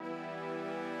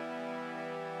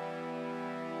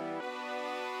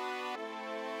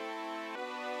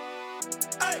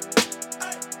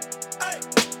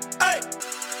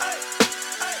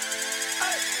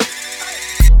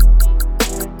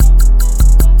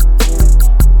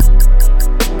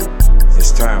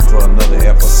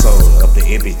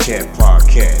Ibiyemi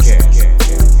Podcast.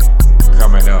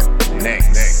 Coming up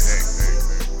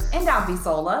next. And I'm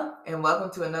Bisola. And welcome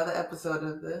to another episode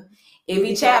of the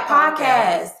Ibiyemi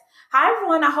Podcast. Hi,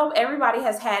 everyone. I hope everybody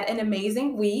has had an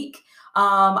amazing week.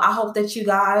 I hope that you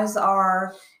guys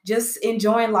are just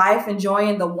enjoying life,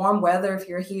 enjoying the warm weather. If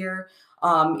you're here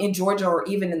in Georgia or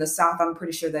even in the South, I'm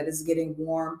pretty sure that it's getting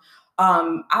warm.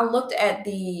 I looked at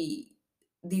the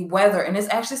weather, and it's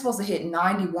actually supposed to hit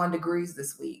 91 degrees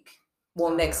this week.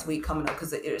 Well, next week coming up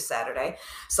because it is Saturday.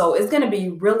 So it's going to be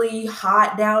really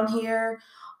hot down here.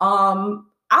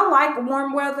 I like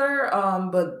warm weather,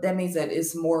 but that means that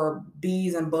it's more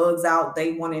bees and bugs out.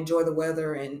 They want to enjoy the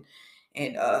weather and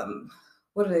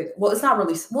what are they? Well, it's not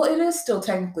really. Well, it is still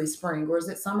technically spring, or is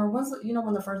it summer? When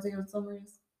the first day of summer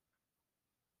is?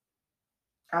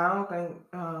 I don't think.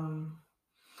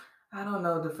 I don't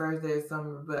know the first day of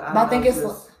summer, but I think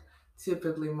it's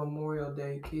typically Memorial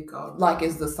Day kickoff. Like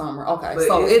it's the summer. Okay, but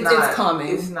so it's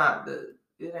coming. It's not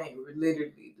it ain't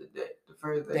literally the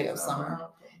first day of summer.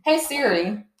 Hey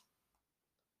Siri,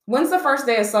 when's the first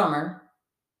day of summer?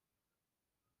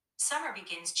 Summer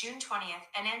begins June 20th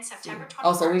and ends September 21st.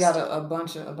 Oh, so we got a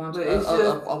bunch of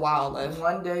a while left.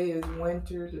 One day is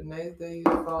winter, the next day is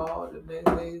fall, the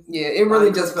next day is... Yeah, it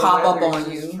really just pop up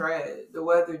on you. Trash. The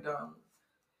weather don't.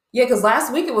 Yeah, because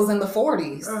last week it was in the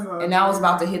 40s, and now it's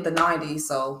about to hit the 90s,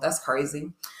 so that's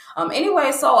crazy.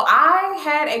 Anyway, so I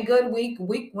had a good week.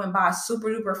 Week went by super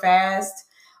duper fast.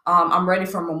 I'm ready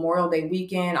for Memorial Day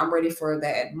weekend. I'm ready for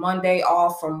that Monday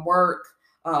off from work.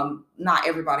 Not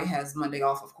everybody has Monday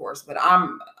off, of course, but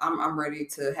I'm ready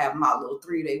to have my little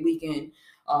 3-day weekend.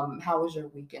 How was your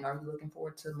weekend? Are you looking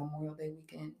forward to Memorial Day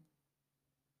weekend?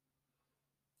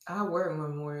 I work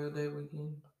Memorial Day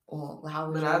weekend. Well, how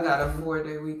was but your I got weekend? a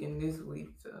 4-day weekend this week,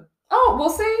 so. Oh, we'll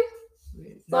see.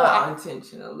 Not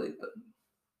intentionally, but.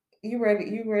 You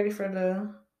ready for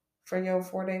your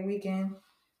 4-day weekend?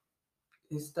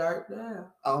 It started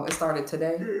now. Oh, it started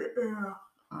today? Yeah.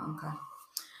 Oh, okay.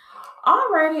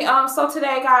 Alrighty. So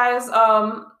today, guys,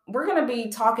 we're gonna be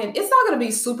talking. It's not gonna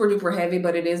be super duper heavy,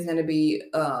 but it is gonna be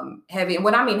heavy. And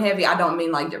when I mean heavy, I don't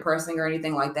mean like depressing or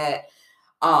anything like that.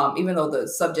 Even though the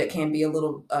subject can be a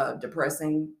little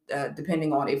depressing,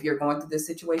 depending on if you're going through this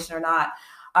situation or not.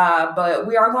 But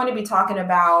we are going to be talking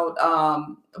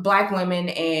about Black women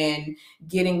and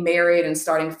getting married and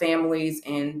starting families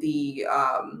and the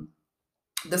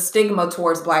stigma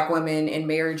towards Black women in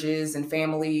marriages and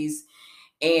families.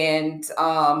 And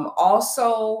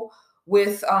also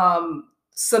with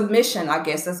submission, I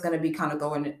guess that's going to be kind of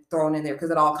thrown in there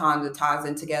because it all kind of ties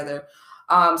in together.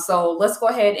 So let's go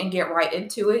ahead and get right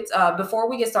into it. Before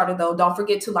we get started, though, don't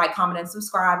forget to like, comment, and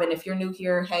subscribe. And if you're new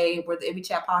here, hey, we're the Ibiyemi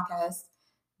Chat Podcast,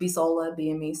 Bisola,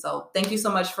 Ibiyemi. So thank you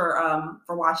so much for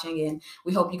watching, and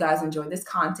we hope you guys enjoy this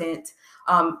content.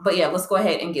 But yeah, let's go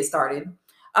ahead and get started.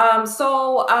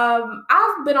 So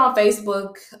I've been on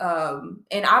Facebook,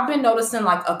 and I've been noticing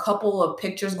like a couple of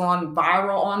pictures going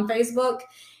viral on Facebook,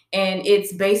 and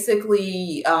it's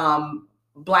basically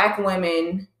Black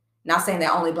women. Not saying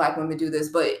that only Black women do this,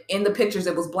 but in the pictures,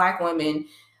 it was Black women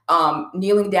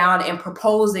kneeling down and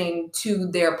proposing to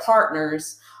their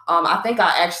partners. I think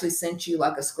I actually sent you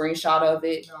like a screenshot of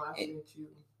it. No, I sent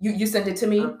you. You sent it to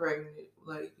me? A pregnant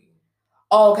lady.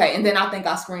 Oh, okay. And then I think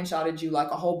I screenshotted you like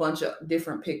a whole bunch of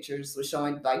different pictures with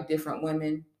showing like different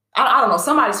women. I don't know.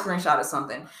 Somebody screenshotted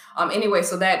something. Anyway,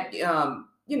 so that,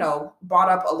 brought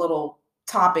up a little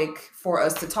topic for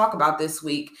us to talk about this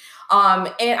week.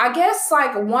 And I guess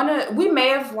like we may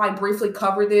have like briefly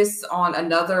covered this on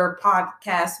another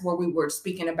podcast where we were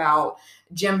speaking about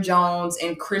Jim Jones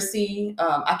and Chrissy.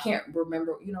 I can't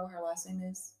remember, you know what her last name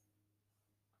is?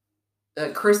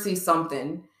 Chrissy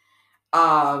something.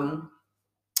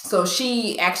 So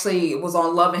she actually was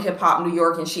on Love and Hip Hop New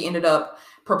York, and she ended up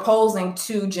proposing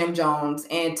to Jim Jones.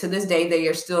 And to this day, they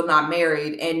are still not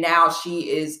married. And now she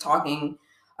is talking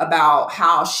about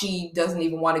how she doesn't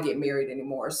even want to get married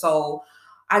anymore. So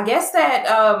I guess that,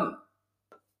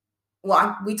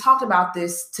 we talked about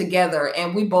this together,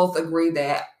 and we both agree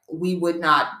that we would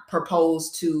not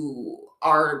propose to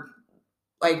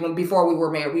before we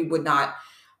were married, we would not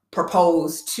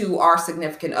propose to our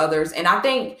significant others. And I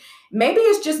think maybe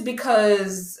it's just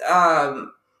because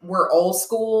we're old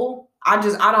school. I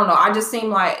don't know. I just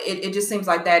seem like it just seems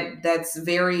like that's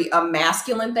very a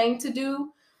masculine thing to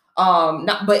do.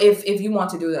 But if you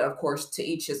want to do that, of course, to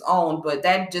each his own. But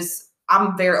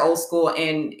I'm very old school,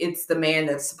 and it's the man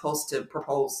that's supposed to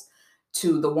propose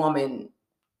to the woman.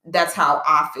 That's how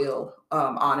I feel,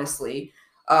 honestly.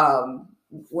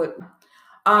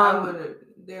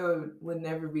 There would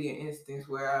never be an instance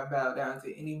where I bow down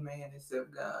to any man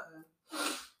except God.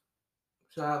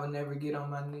 So I would never get on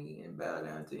my knee and bow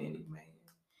down to any man.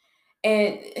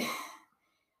 And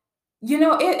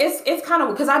it's kind of,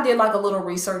 because I did like a little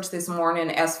research this morning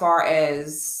as far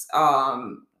as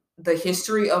the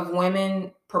history of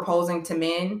women proposing to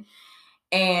men,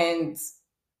 and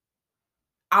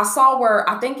I saw where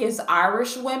I think it's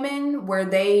Irish women where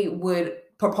they would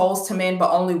propose to men,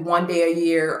 but only one day a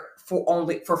year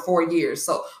for 4 years.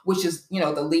 So, which is,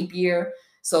 the leap year.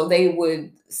 So they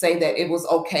would say that it was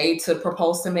okay to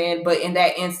propose to men. But in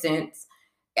that instance,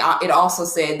 it also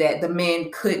said that the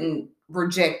men couldn't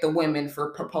reject the women for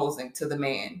proposing to the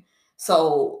man.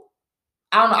 So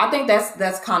I don't know. I think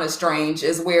that's kind of strange.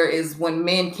 Is whereas when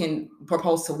men can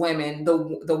propose to women,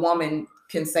 the woman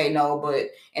can say no, but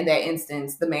in that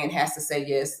instance, the man has to say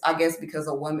yes. I guess because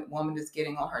a woman is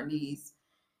getting on her knees,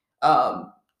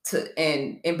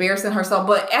 and embarrassing herself.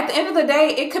 But at the end of the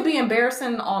day, it could be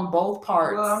embarrassing on both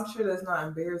parts. Well, I'm sure that's not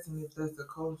embarrassing if that's the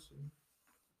culture.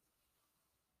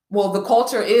 Well, the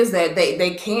culture is that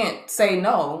they can't say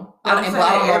no. But I don't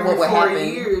know what would happen. 4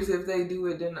 years, if they do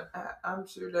it, then I'm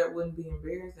sure that wouldn't be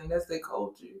embarrassing. That's their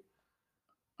culture.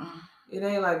 It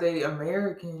ain't like they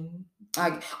American.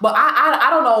 But I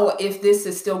don't know if this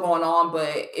is still going on,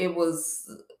 but it was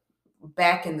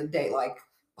back in the day, like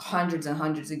hundreds and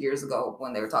hundreds of years ago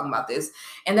when they were talking about this.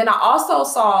 And then I also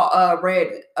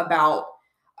read about,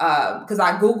 because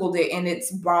I Googled it, and it's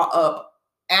brought up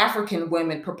African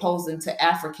women proposing to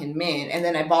African men. And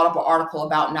then I brought up an article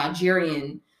about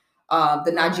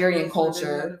the Nigerian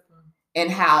culture,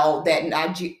 and how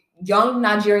that young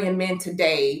Nigerian men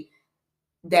today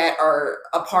that are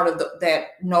a part of that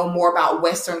know more about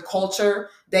Western culture,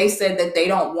 they said that they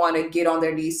don't want to get on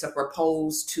their knees to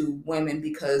propose to women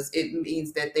because it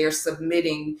means that they're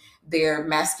submitting their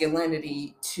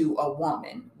masculinity to a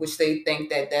woman, which they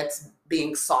think that that's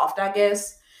being soft, I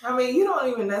guess. I mean, you don't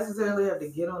even necessarily have to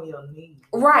get on your knees.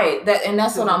 Right.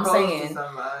 That's what I'm saying.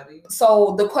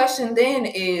 So the question then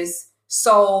is,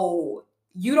 so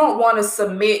you don't want to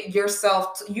submit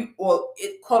yourself to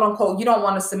quote unquote, you don't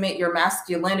want to submit your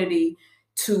masculinity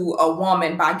to a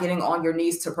woman by getting on your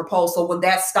knees to propose. So would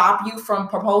that stop you from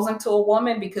proposing to a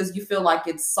woman because you feel like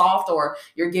it's soft or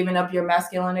you're giving up your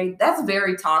masculinity? That's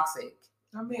very toxic.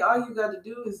 I mean, all you got to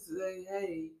do is say,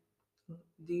 hey,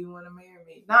 do you want to marry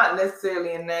me? Not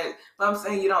necessarily in that, but I'm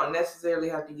saying you don't necessarily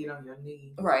have to get on your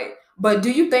knees. Right. But do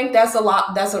you think that's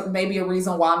maybe a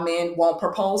reason why men won't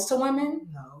propose to women?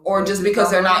 No. Or just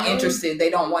because they're not interested, they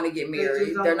don't want to get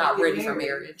married, they're not ready for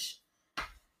marriage.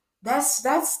 That's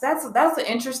an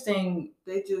interesting.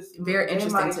 Very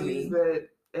interesting to me. That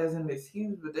as an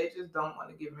excuse, but they just don't want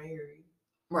to get married.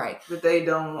 Right. But they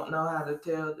don't know how to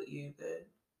tell you that.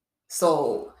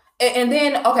 So, and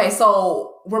then, okay,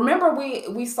 so remember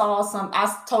we saw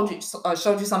I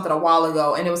showed you something a while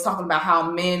ago, and it was talking about how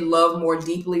men love more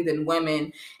deeply than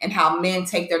women, and how men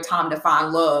take their time to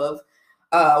find love.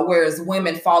 Whereas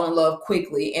women fall in love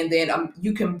quickly, and then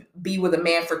you can be with a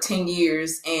man for 10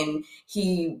 years and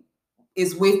he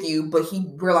is with you, but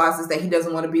he realizes that he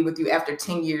doesn't want to be with you after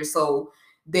 10 years. So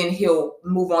then he'll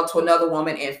move on to another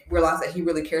woman and realize that he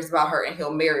really cares about her, and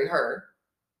he'll marry her.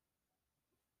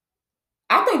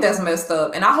 I think that's messed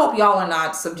up. And I hope y'all are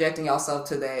not subjecting yourself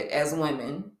to that as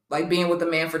women, like being with a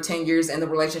man for 10 years and the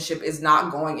relationship is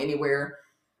not going anywhere.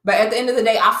 But at the end of the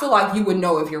day, I feel like you would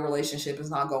know if your relationship is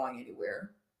not going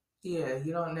anywhere. Yeah,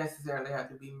 you don't necessarily have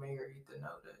to be married to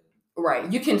know that.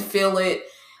 Right. You can feel it.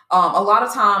 A lot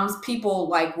of times people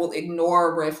will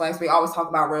ignore red flags. We always talk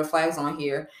about red flags on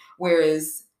here.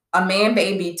 Whereas a man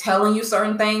may be telling you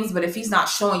certain things, but if he's not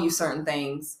showing you certain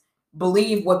things,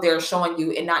 believe what they're showing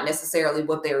you and not necessarily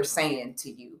what they're saying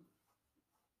to you.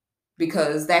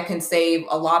 Because that can save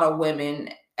a lot of women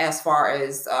as far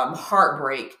as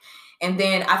heartbreak. And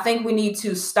then I think we need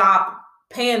to stop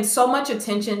paying so much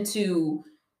attention to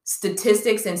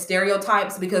statistics and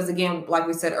stereotypes, because again, like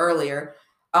we said earlier,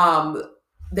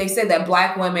 they said that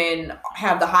Black women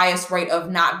have the highest rate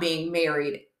of not being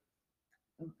married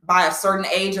by a certain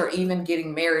age or even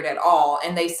getting married at all.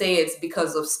 And they say it's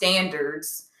because of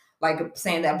standards, like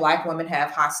saying that Black women have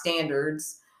high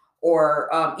standards, or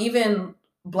even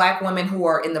Black women who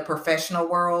are in the professional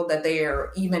world, that they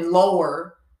are even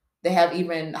lower. They have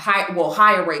even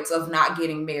higher rates of not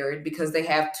getting married because they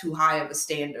have too high of a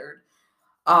standard.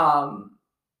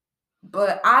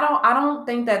 But I don't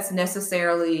think that's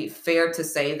necessarily fair to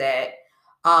say that,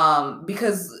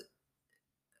 because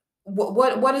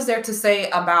what is there to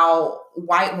say about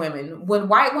white women? When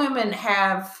white women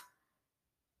have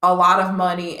a lot of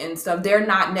money and stuff, they're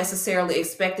not necessarily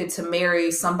expected to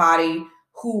marry somebody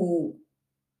who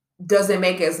doesn't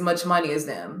make as much money as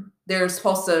them. They're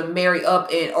supposed to marry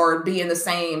up or be in the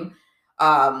same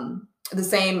the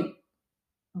same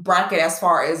bracket as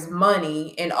far as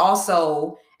money, and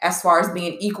also as far as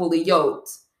being equally yoked.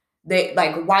 They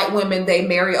like white women, they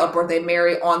marry up or they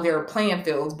marry on their playing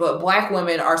fields, but black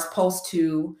women are supposed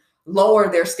to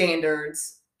lower their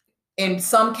standards in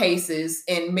some cases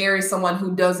and marry someone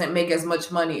who doesn't make as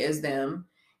much money as them.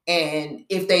 And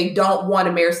if they don't want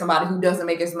to marry somebody who doesn't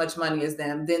make as much money as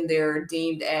them, then they're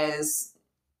deemed as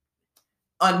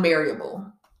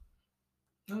unmarriable.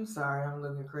 I'm sorry, I'm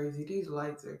looking crazy. These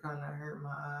lights are kind of hurt my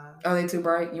eyes. Are they too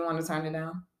bright? You want to turn it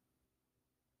down?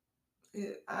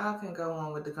 I can go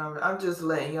on with the conversation. I'm just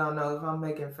letting y'all know if I'm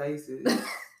making faces.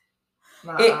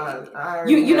 My eyes.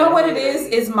 You know what it is?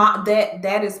 Is my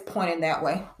that is pointing that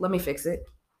way. Let me fix it.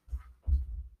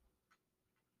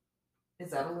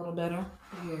 Is that a little better?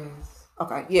 Yes.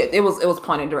 Okay. Yeah, it was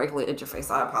pointing directly at your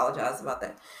face. I apologize about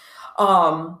that.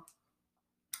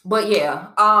 But yeah,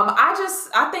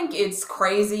 I think it's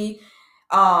crazy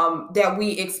that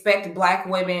we expect black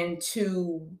women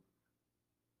to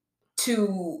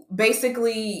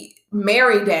basically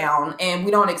marry down, and we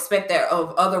don't expect that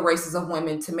of other races of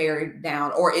women to marry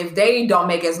down, or if they don't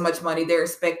make as much money, they're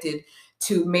expected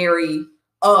to marry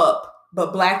up,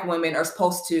 but black women are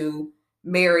supposed to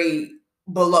marry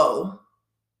below,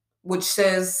 which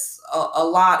says a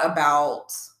lot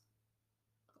about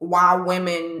why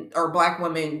women or black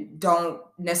women don't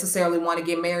necessarily want to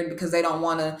get married, because they don't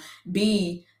want to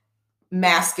be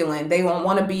masculine. They don't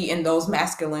want to be in those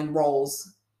masculine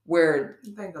roles where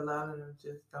I think a lot of them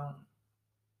just don't.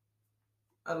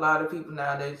 A lot of people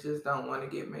nowadays just don't want to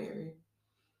get married.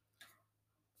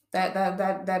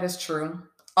 That is true.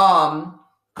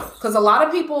 Because a lot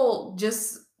of people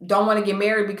just don't want to get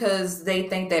married because they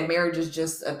think that marriage is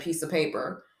just a piece of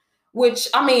paper, which,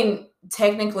 I mean,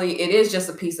 technically it is just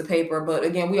a piece of paper, but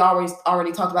again, we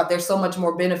already talked about there's so much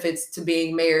more benefits to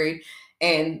being married,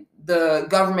 and the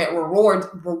government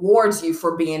rewards you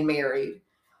for being married.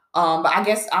 But I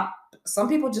guess some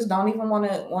people just don't even want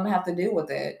to have to deal with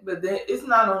that. But then it's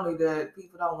not only that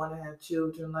people don't want to have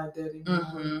children like that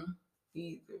anymore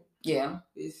either. Yeah,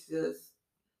 it's just.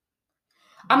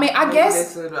 I mean, I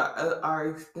guess that's our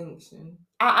extinction.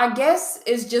 I guess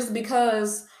it's just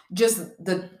because just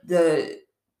the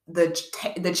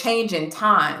change in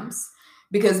times,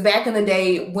 because back in the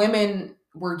day, women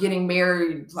were getting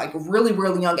married like really,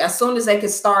 really young, as soon as they could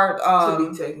start to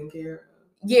be taken care of.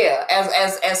 Yeah,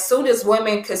 as soon as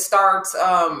women could start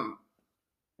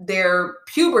their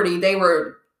puberty, they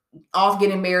were off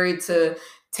getting married so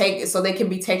they can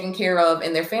be taken care of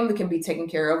and their family can be taken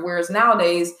care of. Whereas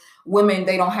nowadays, women,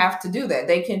 they don't have to do that.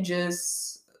 They can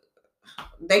just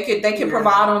they can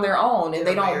provide on their own, and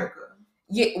they America.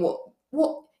 don't.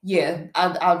 Well, yeah,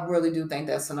 I really do think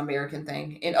that's an American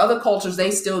thing. In other cultures,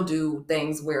 they still do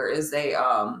things whereas they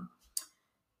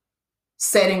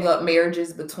setting up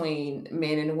marriages between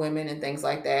men and women and things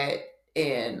like that.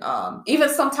 And even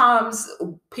sometimes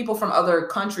people from other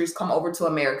countries come over to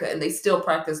America and they still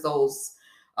practice those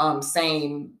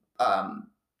same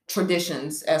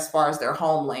traditions as far as their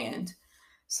homeland.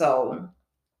 So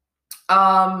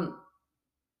I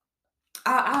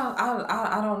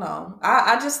don't know.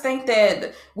 I just think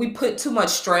that we put too much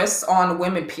stress on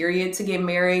women, period, to get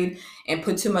married, and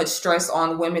put too much stress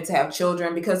on women to have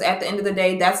children, because at the end of the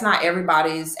day, that's not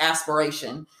everybody's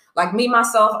aspiration. Like me,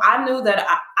 myself, I knew that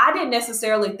I didn't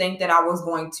necessarily think that I was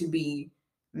going to be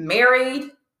married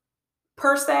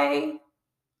per se.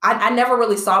 I never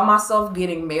really saw myself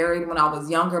getting married when I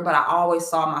was younger, but I always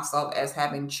saw myself as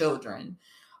having children.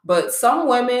 But some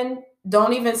women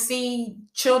don't even see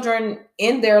children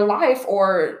in their life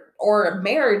or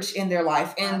marriage in their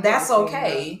life, and that's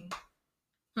okay.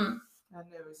 I've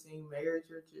never seen marriage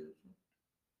or children.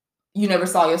 You never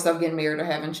saw yourself getting married or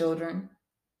having children?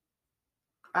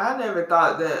 I never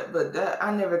thought that, but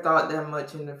I never thought that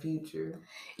much in the future.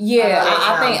 Yeah,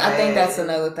 I think that's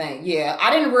another thing. Yeah,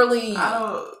 I didn't really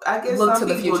I guess look to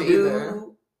the future either.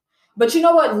 But you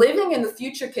know what? Living in the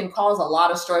future can cause a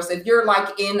lot of stress. If you're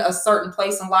like in a certain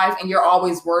place in life and you're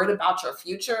always worried about your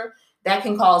future, that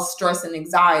can cause stress and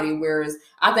anxiety. Whereas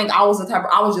I think I was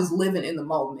I was just living in the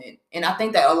moment. And I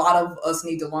think that a lot of us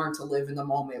need to learn to live in the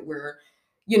moment where,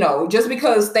 you know, just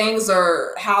because things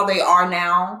are how they are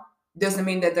now doesn't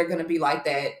mean that they're going to be like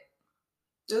that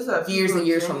just years and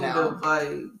years from now. Of like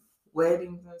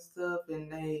weddings and stuff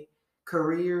and they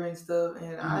career and stuff,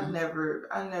 and I never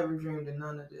dreamed of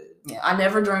none of that. Yeah, I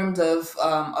never dreamed of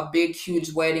a big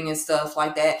huge wedding and stuff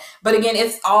like that. But again,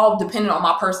 it's all dependent on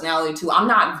my personality too. I'm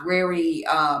not very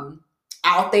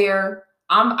out there.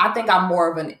 I think I'm more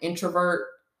of an introvert.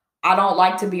 I don't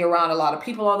like to be around a lot of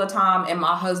people all the time, and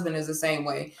my husband is the same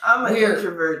way. I'm an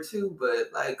introvert too,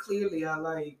 but like clearly I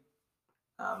like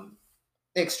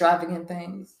extravagant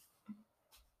things.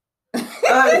 When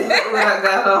I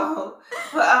got home,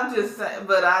 but I'm just saying.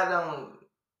 But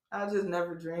I just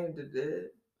never dreamed of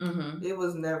that. Mm-hmm. It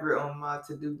was never on my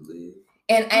to-do list.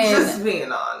 And just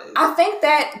being honest, I think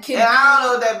that can. And I don't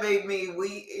know if that made me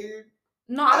weird.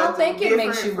 No, I don't think it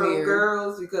makes you from weird.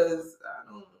 Girls, because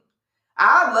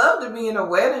I'd love to be in a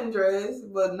wedding dress,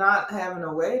 but not having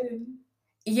a wedding.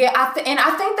 Yeah, I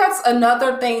think that's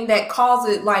another thing that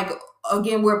causes, like,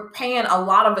 again, we're paying a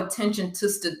lot of attention to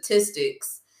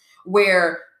statistics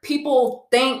where people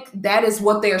think that is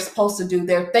what they're supposed to do.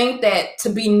 They think that to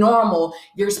be normal,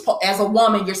 as a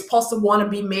woman, you're supposed to want to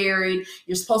be married.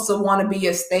 You're supposed to want to be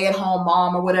a stay-at-home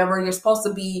mom or whatever. You're supposed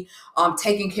to be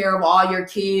taking care of all your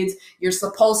kids. You're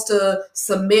supposed to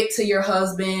submit to your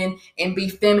husband and be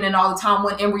feminine all the time.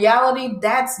 When in reality,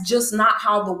 that's just not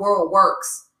how the world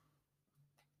works.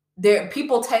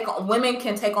 Women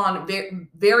can take on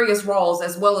various roles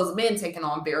as well as men taking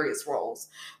on various roles.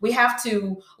 We have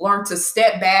to learn to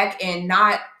step back and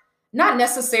not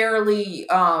necessarily,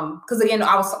 because again,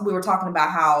 we were talking about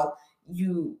how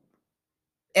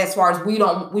as far as we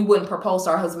wouldn't propose to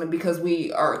our husband because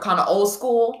we are kind of old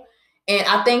school. And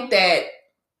I think that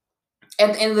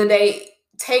at the end of the day,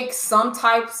 take some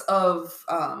types of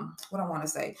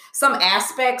some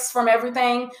aspects from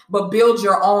everything, but build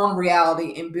your own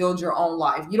reality and build your own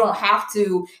life. You don't have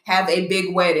to have a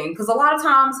big wedding, because a lot of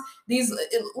times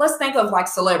let's think of like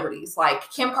celebrities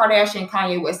like Kim Kardashian and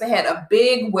Kanye West. They had a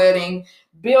big wedding,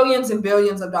 billions and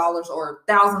billions of dollars, or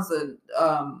thousands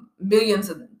of millions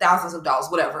and thousands of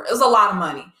dollars, whatever. It was a lot of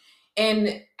money.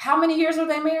 And how many years were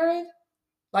they married?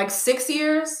 Like 6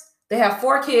 years. They have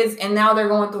 4 kids, and now they're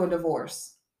going through a divorce.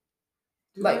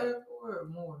 Do they have 4 or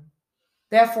more?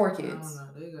 They have 4 kids. I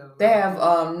don't know. They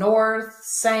have North,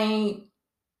 Saint,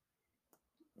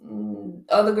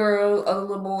 other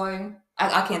little boy.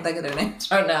 I can't think of their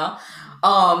names right now.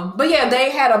 But yeah, they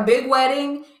had a big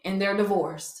wedding and they're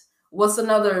divorced. What's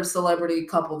another celebrity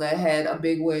couple that had a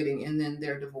big wedding and then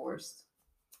they're divorced?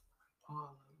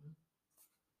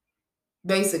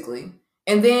 Basically.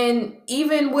 And then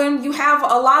even when you have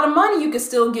a lot of money, you can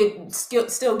still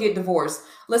get divorced.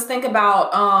 Let's think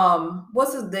about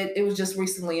it was just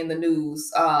recently in the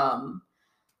news.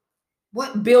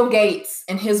 What Bill Gates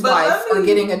and his wife are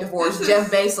getting a divorce.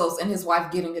 Jeff Bezos and his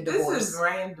wife getting a divorce. This is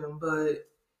random, but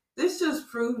this just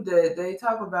proved that they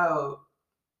talk about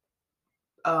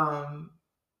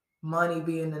money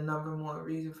being the number one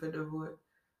reason for divorce.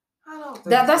 I don't think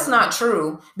that's not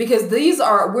true, because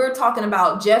we're talking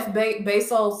about Jeff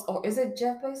Bezos, or is it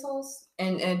Jeff Bezos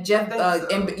and Jeff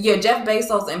Jeff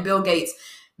Bezos and Bill Gates,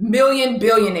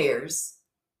 billionaires.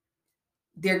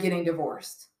 They're getting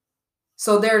divorced.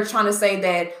 So they're trying to say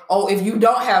that, if you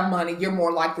don't have money, you're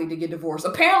more likely to get divorced.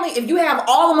 Apparently, if you have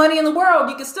all the money in the world,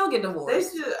 you can still get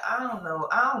divorced. I don't know.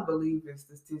 I don't believe in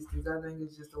statistics. I think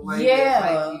it's just a way to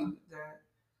make you that.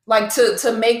 Like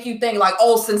to make you think like,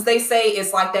 since they say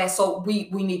it's like that, so we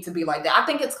need to be like that. I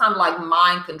think it's kind of like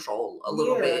mind control a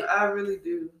little bit. I really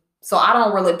do. So I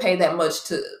don't really pay that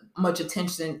much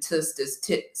attention to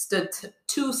statistics.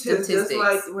 Just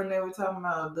like when they were talking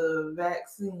about the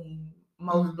vaccine,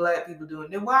 most Black people doing.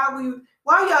 Then why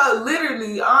y'all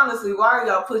literally, honestly, why are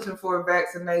y'all pushing for a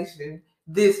vaccination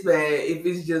this bad if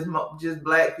it's just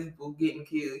Black people getting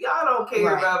killed? Y'all don't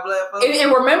care about Black folks.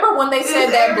 And remember when they said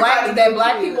that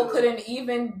black people couldn't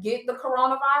even get the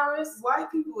coronavirus?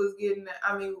 White people was getting that.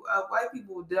 I mean, white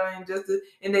people were dying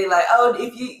and they like,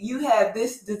 if you have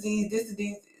this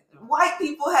disease. White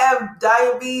people have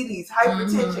diabetes,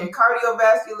 hypertension,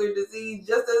 cardiovascular disease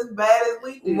just as bad as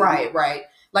we do. Right.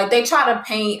 Like they try to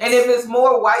paint. And if it's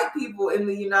more white people in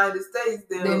the United States,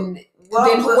 then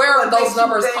where are those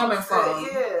numbers coming from?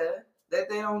 That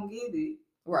they don't get it.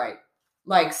 Right.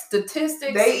 Like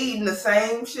statistics. They eating the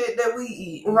same shit that we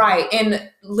eat. Right. And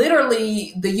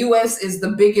literally the US is the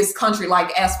biggest country,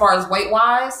 like as far as weight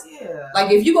wise. Yeah.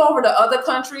 Like if you go over to other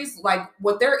countries, like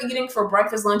what they're eating for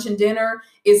breakfast, lunch, and dinner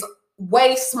is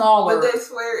way smaller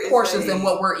portions than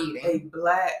what we're eating. A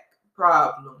Black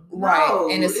problem. Right. No,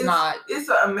 and it's not. It's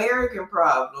an American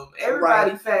problem.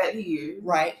 Everybody fat here.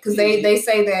 Right. Because they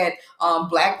say that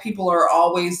Black people are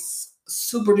always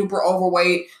super duper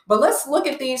overweight. But let's look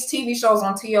at these TV shows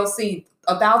on TLC,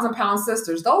 1,000-Pound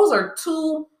Sisters. Those are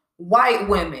 2 white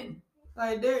women.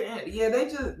 Like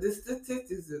the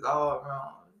statistics is all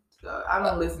wrong. So I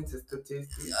don't listen to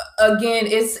statistics. Again,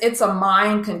 it's a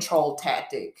mind control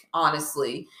tactic,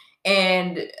 honestly.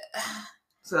 And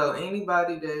so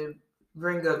anybody that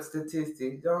bring up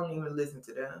statistics, don't even listen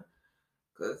to them.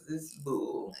 because it's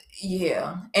bull.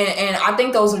 Yeah, and I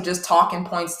think those are just talking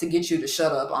points to get you to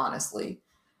shut up, honestly.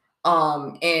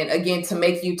 And again, to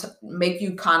make you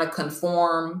kind of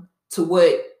conform to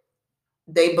what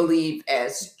they believe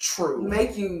as true.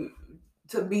 Make you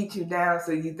to beat you down,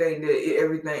 so you think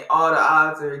that all the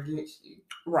odds are against you.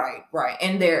 Right,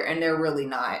 and they're really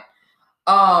not.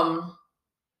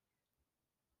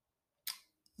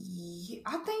 Yeah,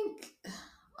 I think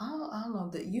I don't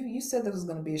know that you said that was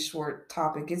going to be a short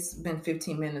topic. It's been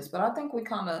 15 minutes, but I think we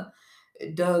kind of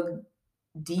dug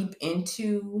deep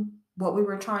into what we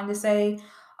were trying to say.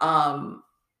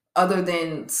 Other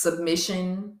than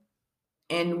submission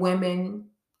in women,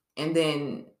 and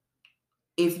then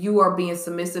if you are being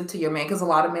submissive to your man, because a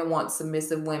lot of men want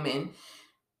submissive women.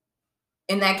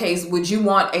 In that case, would you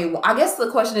want I guess the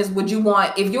question is, would you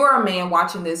want, if you're a man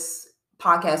watching this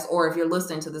podcast, or if you're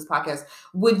listening to this podcast,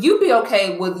 would you be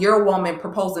okay with your woman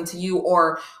proposing to you,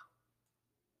 or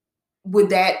would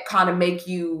that kind of make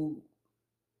you,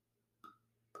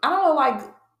 I don't know, like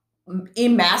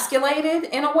emasculated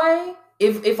in a way?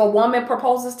 If a woman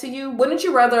proposes to you, wouldn't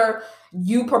you rather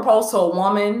you propose to a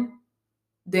woman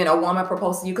than a woman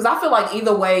propose to you? Because I feel like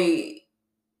either way,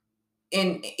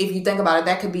 and if you think about it,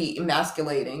 that could be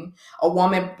emasculating. A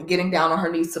woman getting down on her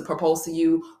knees to propose to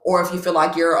you, or if you feel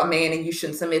like you're a man and you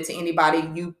shouldn't submit to anybody,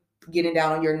 you getting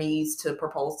down on your knees to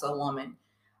propose to a woman.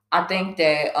 I think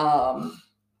that I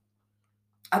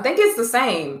think it's the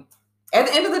same. At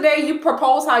the end of the day, you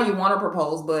propose how you want to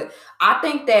propose, but I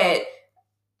don't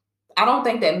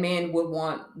think that men would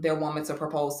want their woman to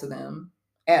propose to them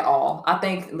at all. I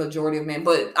think majority of men,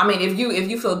 but I mean, if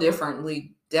you feel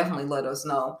differently, definitely let us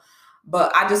know.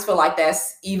 But I just feel like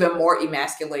that's even more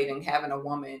emasculating, having a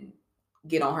woman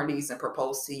get on her knees and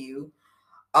propose to you.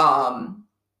 And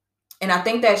I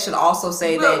think that should also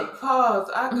say that.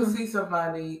 Pause. I could see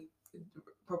somebody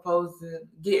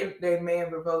getting their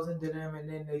man proposing to them, and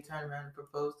then they turn around and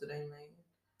propose to their man.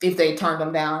 If they turn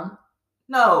them down?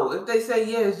 No, if they say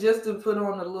yes, just to put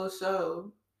on a little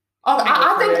show. Oh,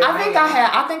 I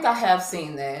think I have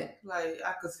seen that. Like,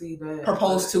 I could see that.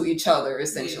 Propose to each other,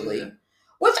 essentially. Yeah.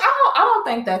 Which I don't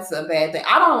think that's a bad thing.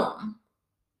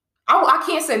 I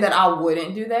can't say that I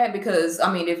wouldn't do that, because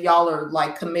I mean, if y'all are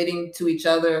like committing to each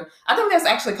other, I think that's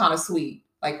actually kind of sweet.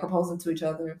 Like proposing to each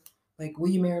other, like, will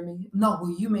you marry me? No,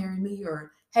 will you marry me?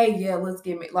 Or, hey, yeah, let's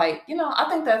get me. Like, I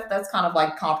think that's kind of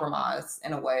like compromise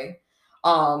in a way.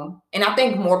 And I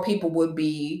think more people would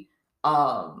be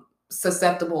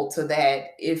susceptible to that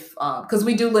if because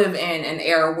we do live in an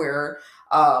era where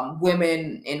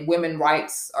women and women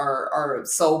rights are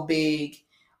so big,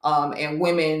 and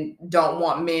women don't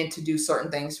want men to do certain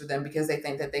things for them because they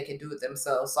think that they can do it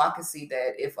themselves. So I can see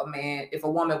that if a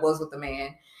woman was with a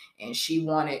man and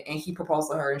he proposed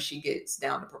to her and she gets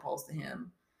down to propose to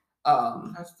him,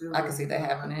 I can see that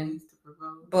happening.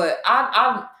 But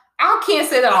I can't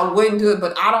say that I wouldn't do it,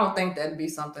 but I don't think that'd be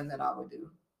something that I would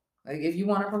do. Like, if you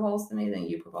want to propose to me, then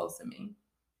you propose to me.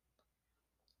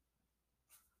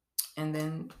 And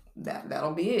then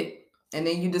that'll be it. And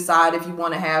then you decide if you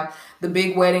want to have the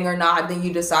big wedding or not. Then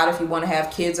you decide if you want to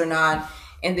have kids or not.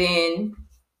 And then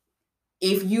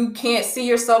if you can't see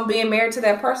yourself being married to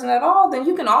that person at all, then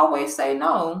you can always say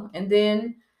no. And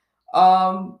then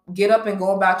get up and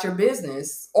go about your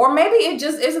business. Or maybe it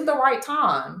just isn't the right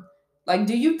time. Like,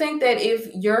 do you think that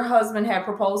if your husband had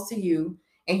proposed to you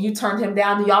and you turned him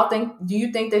down, do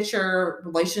you think that your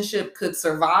relationship could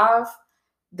survive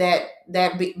that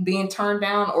being turned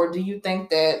down? Or do you think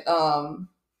that I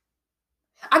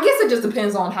guess it just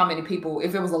depends on how many people,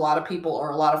 if it was a lot of people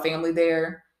or a lot of family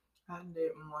there. I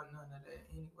didn't want none of that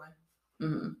anyway.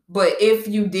 Mm-hmm. But if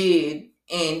you did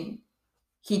and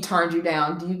he turned you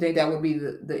down, do you think that would be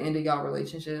the end of y'all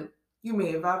relationship? You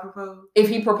mean if I proposed? If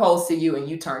he proposed to you and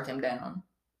you turned him down.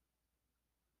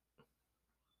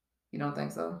 You don't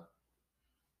think so?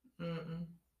 Mm-mm.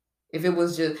 If it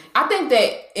was just, I think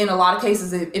that in a lot of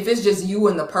cases, if it's just you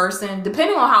and the person,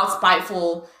 depending on how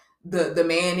spiteful the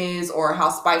man is or how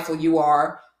spiteful you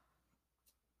are,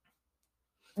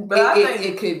 but I think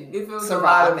it could if it was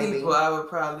survive. A lot of people, I would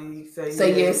probably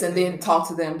say yes, and then talk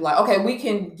to them like, okay, we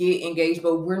can get engaged,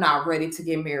 but we're not ready to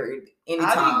get married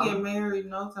anytime. I didn't get married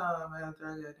no time after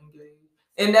I got engaged,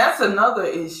 and that's another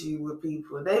issue with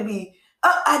people. They be,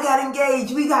 I got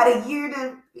engaged. We got a year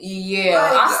to.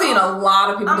 Yeah, I've seen a lot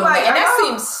of people doing that, and that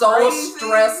seems so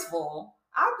stressful.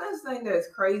 I just think that's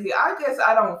crazy. I guess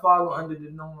I don't follow under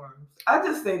the norms. I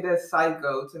just think that's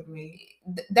psycho to me.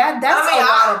 That's a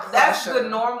lot of pressure. That's the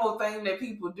normal thing that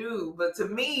people do. But to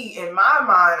me, in my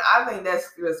mind, I think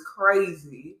that's just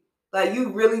crazy. Like,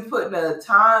 you really putting a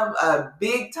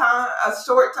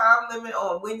short time limit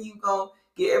on when you gonna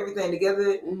get everything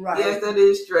together. Right. Yes, that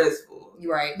is stressful.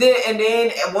 Right.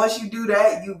 Then once you do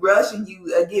that, you rush and you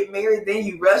get married. Then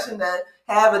you rushing to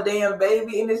have a damn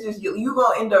baby, and it's just you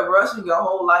gonna end up rushing your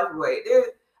whole life away.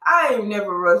 I ain't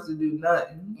never rushed to do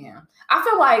nothing. Yeah, I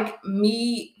feel like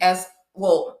me as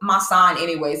well, my sign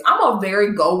anyways, I'm a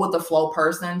very go with the flow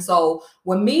person. So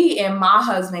when me and my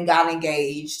husband got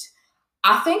engaged,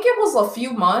 I think it was a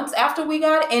few months after we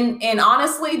got, and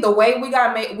honestly, the way we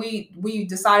got made, we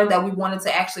decided that we wanted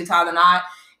to actually tie the knot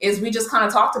is we just kind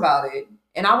of talked about it.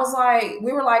 And I was like,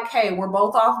 we were like, hey, we're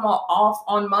both off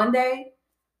on Monday.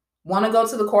 Want to go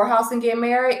to the courthouse and get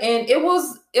married? And it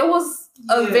was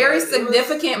a very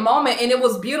significant moment, and it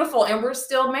was beautiful, and we're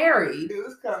still married. It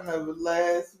was kind of a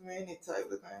last minute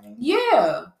type of thing.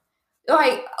 Yeah.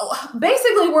 Like,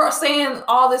 basically we're saying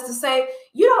all this to say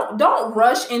you don't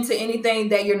rush into anything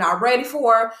that you're not ready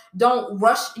for. Don't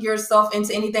rush yourself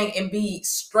into anything and be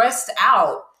stressed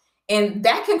out, and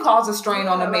that can cause a strain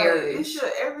on a marriage.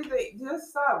 Everything,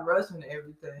 just stop rushing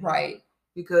everything, right?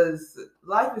 Because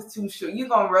life is too short. You're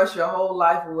gonna rush your whole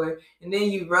life away, and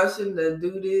then you rushing to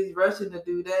do this, rushing to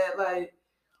do that. Like,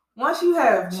 once you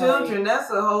have children, that's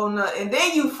a whole nother, and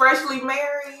then you freshly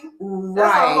married,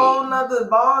 that's a whole nother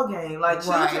ball game. Like,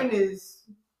 children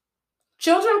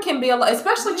can be a lot,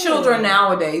 especially children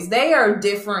nowadays. They are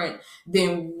different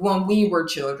than when we were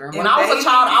children. When I was a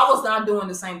child, I was not doing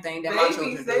the same thing that my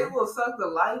children do. They will suck the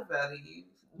life out of you,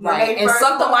 right? And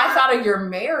suck the life out of your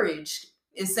marriage,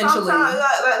 essentially.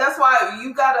 That's why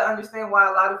you got to understand why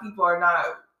a lot of people are not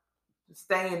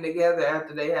staying together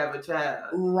after they have a child.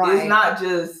 Right? It's not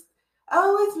just,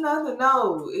 oh, it's nothing.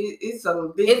 No, it's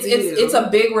a big deal. It's a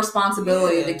big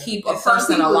responsibility to keep a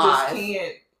person alive. Just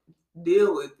can't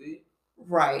deal with it.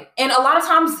 Right. And a lot of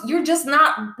times you're just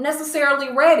not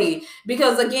necessarily ready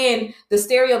because, again, the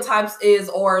stereotypes is,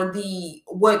 or the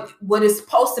what is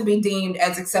supposed to be deemed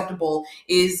as acceptable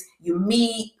is you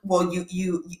meet,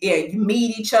 you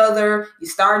meet each other, you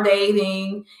start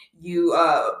dating, you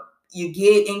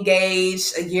get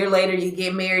engaged, a year later you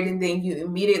get married, and then you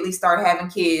immediately start having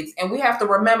kids. And we have to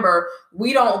remember,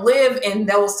 we don't live in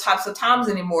those types of times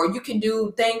anymore. You can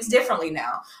do things differently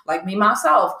now. Like me and my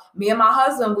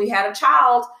husband, we had a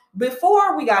child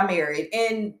before we got married.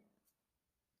 And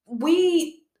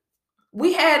we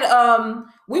had,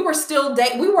 we were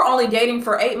only dating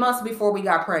for 8 months before we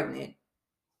got pregnant.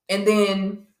 And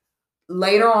then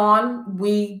later on,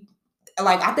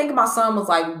 I think my son was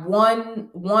like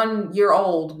one year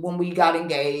old when we got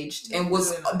engaged and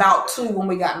was about 2 when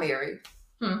we got married.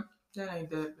 That ain't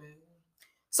that bad.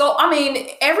 So, I mean,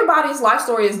 everybody's life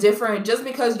story is different. Just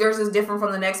because yours is different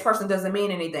from the next person doesn't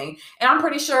mean anything. And I'm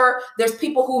pretty sure there's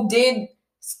people who did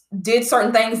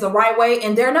certain things the right way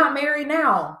and they're not married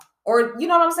now. Or, you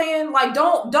know what I'm saying? Like,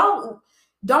 don't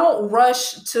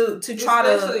rush to try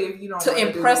to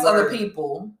impress other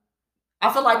people.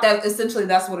 I feel like that essentially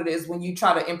that's what it is when you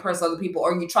try to impress other people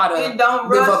or you try to live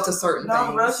up to certain things.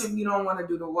 Don't rush if you don't want to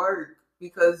do the work,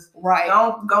 because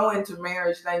don't go into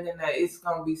marriage thinking that it's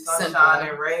going to be sunshine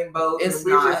and rainbows and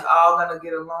we're just all going to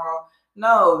get along.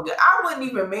 No, I wouldn't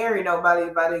even marry nobody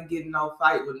if I didn't get in no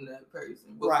fight with another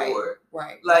person before.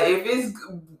 Right. Like, if it's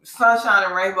sunshine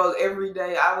and rainbows every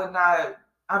day, I'm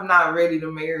not ready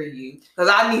to marry you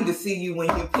because I need to see you when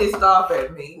you're pissed off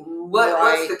at me.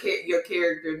 What's your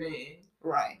character then?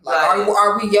 Right. Like,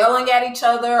 are we yelling at each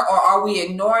other or are we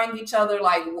ignoring each other?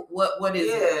 Like, what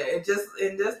is it? Yeah,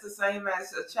 and just the same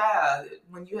as a child.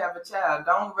 When you have a child,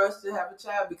 don't rush to have a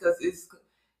child because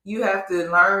you have to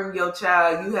learn your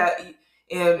child.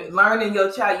 And learning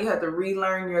your child, you have to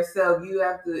relearn yourself. You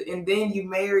have to, and then you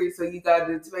marry, so you got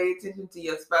to pay attention to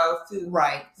your spouse too.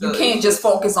 Right. So you can't just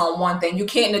focus on one thing. You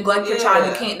can't neglect your child.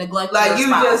 You can't neglect your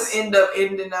spouse. You just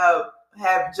ending up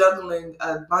juggling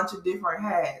a bunch of different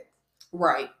hats.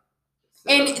 Right.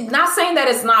 So. And not saying that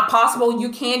it's not possible. You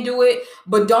can do it,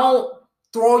 but don't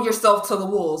throw yourself to the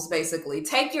wolves. Basically,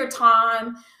 take your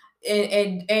time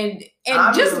and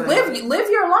just live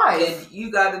your life. And you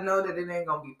got to know that it ain't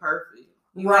gonna be perfect.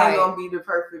 You ain't gonna be the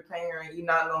perfect parent. You're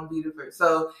not gonna be the perfect.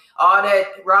 So all that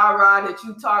rah that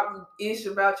you talk ish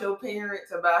about your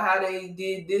parents, about how they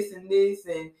did this and this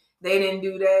and they didn't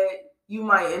do that, you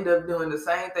might end up doing the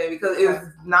same thing because it's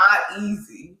not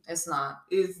easy. It's not.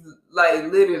 It's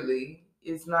like literally,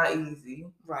 it's not easy.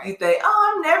 Right. You think,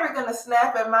 oh, I'm never gonna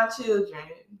snap at my children.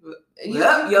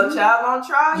 Yep, your child gonna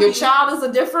try. Your child is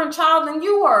a different child than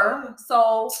you were.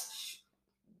 So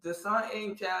the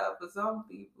same child for some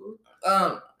people.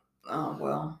 Oh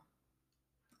well,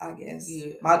 I guess.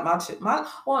 Yeah.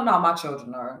 My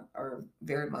children are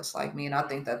very much like me, and I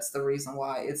think that's the reason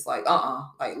why it's like,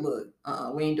 look,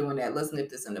 we ain't doing that. Let's nip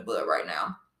this in the bud right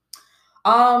now.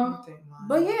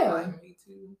 But yeah, like me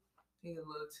too. He's a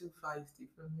little too feisty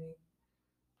for me.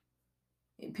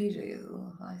 PJ is a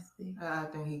little feisty. I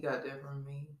think he got that from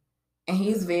me. And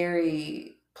he's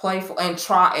very playful and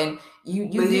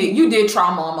you did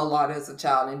try mom a lot as a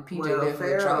child, and PJ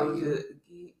definitely tried you.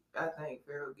 I think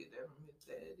Pharaoh get that from his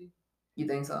daddy. You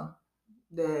think so?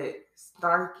 That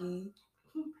snarky,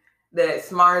 that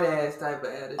smart ass type of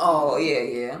attitude. Oh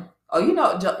yeah. Oh, you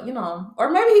know,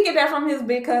 or maybe he get that from his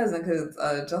big cousin, because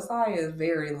Josiah is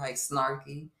very like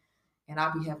snarky, and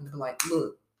I'll be having to be like,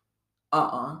 look,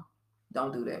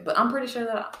 don't do that. But I'm pretty sure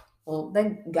that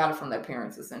they got it from their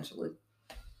parents essentially.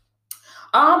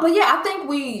 But yeah, I think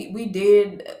we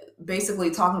did basically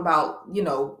talking about,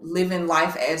 living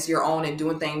life as your own and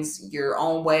doing things your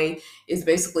own way is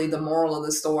basically the moral of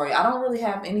the story. I don't really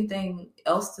have anything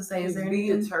else to say. Is there be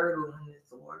anything? A turtle in this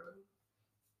world.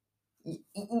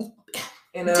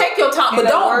 Take your time, but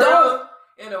don't.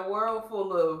 In a world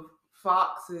full of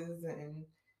foxes and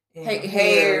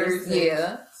hares,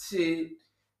 yeah, shit,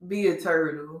 be a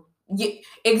turtle. Yeah,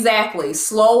 exactly.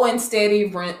 Slow and steady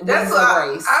wins the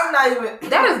race. I'm not even.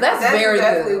 That's very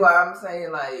exactly good. why I'm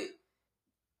saying, like,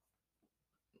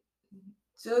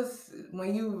 just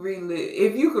when you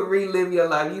if you could relive your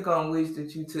life, you gonna wish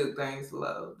that you took things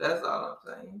slow. That's all I'm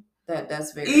saying.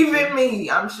 That's very even true. Me.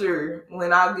 I'm sure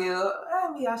when I get up,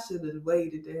 I should have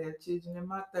waited to have children in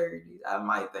my 30s. I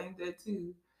might think that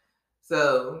too.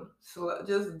 So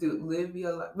just live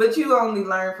your life. But you only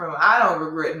learn from, I don't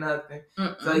regret nothing.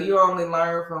 Mm-mm. So you only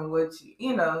learn from what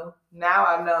now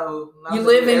I know. You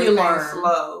live and you learn.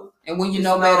 Slow. And when you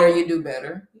know better, you do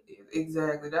better.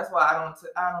 Exactly. That's why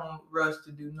I don't rush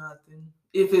to do nothing.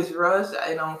 If it's rushed,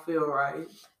 it don't feel right.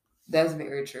 That's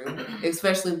very true.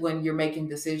 Especially when you're making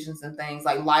decisions and things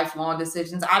like lifelong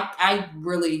decisions. I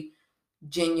really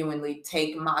genuinely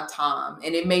take my time,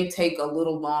 and it may take a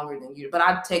little longer than you, but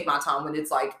I take my time when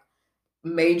it's like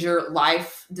major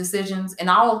life decisions. And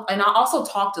I also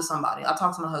talk to somebody. I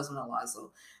talk to my husband a lot,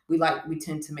 so we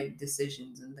tend to make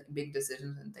decisions and big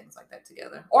decisions and things like that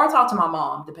together. Or I talk to my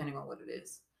mom, depending on what it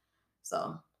is.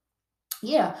 So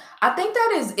yeah, I think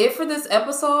that is it for this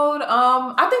episode.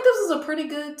 I think this is a pretty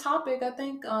good topic. I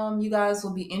think you guys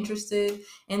will be interested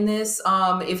in this.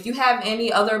 If you have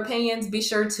any other opinions, be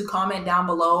sure to comment down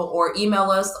below or email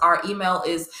us. Our email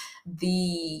is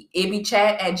the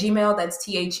ibichat@gmail.com. That's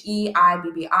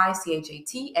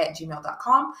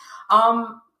THEIBBICHAT@gmail.com.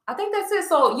 I think that's it.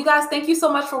 So you guys, thank you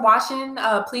so much for watching.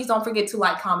 Please don't forget to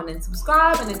like, comment, and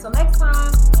subscribe. And until next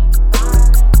time.